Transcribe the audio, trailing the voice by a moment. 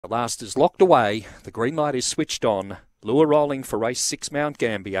The last is locked away. The green light is switched on. Lure rolling for race 6 Mount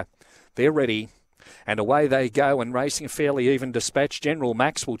Gambier. They're ready. And away they go, and racing a fairly even dispatch. General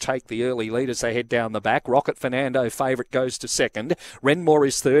Max will take the early lead as they head down the back. Rocket Fernando, favourite, goes to second. Renmore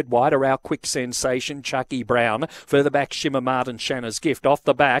is third. Wider out Quick Sensation, Chucky Brown. Further back, Shimmer Martin, Shanna's Gift. Off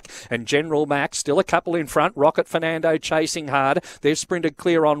the back, and General Max still a couple in front. Rocket Fernando chasing hard. They've sprinted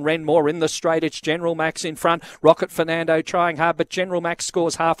clear on Renmore. In the straight, it's General Max in front. Rocket Fernando trying hard, but General Max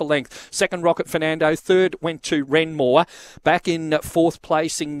scores half a length. Second, Rocket Fernando. Third went to Renmore. Back in fourth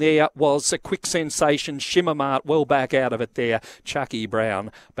placing there was a Quick Sensation. Shimmer Mart well back out of it there. Chucky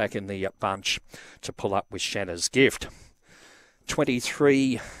Brown back in the bunch to pull up with Shanna's Gift.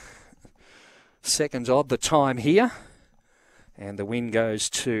 23 seconds odd the time here. And the win goes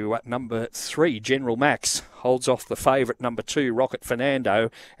to number 3, General Max. Holds off the favourite, number 2, Rocket Fernando.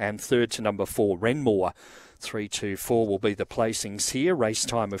 And third to number 4, Renmore. 3-2-4 will be the placings here. Race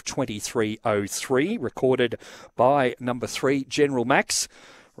time of 23:03. Recorded by number 3, General Max.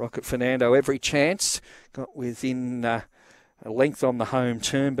 Rocket Fernando, every chance. Got within a length on the home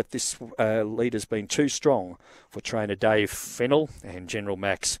turn, but this leader's been too strong for trainer Dave Fennell, and General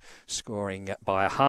Max scoring by a half.